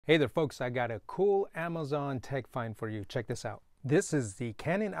Hey there folks, I got a cool Amazon tech find for you. Check this out. This is the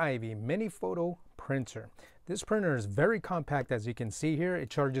Canon Ivy Mini Photo Printer. This printer is very compact, as you can see here. It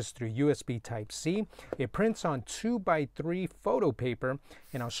charges through USB Type-C. It prints on 2x3 photo paper,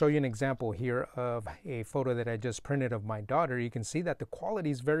 and I'll show you an example here of a photo that I just printed of my daughter. You can see that the quality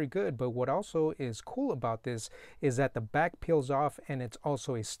is very good, but what also is cool about this is that the back peels off and it's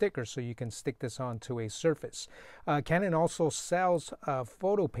also a sticker, so you can stick this onto a surface. Canon also sells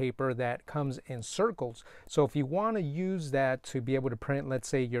photo paper that comes in circles, so if you want to use that to be able to print, let's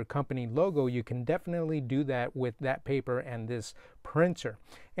say, your company logo, you can definitely do that with that paper and this printer.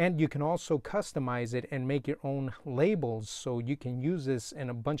 And you can also customize it and make your own labels, so you can use this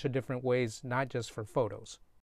in a bunch of different ways, not just for photos.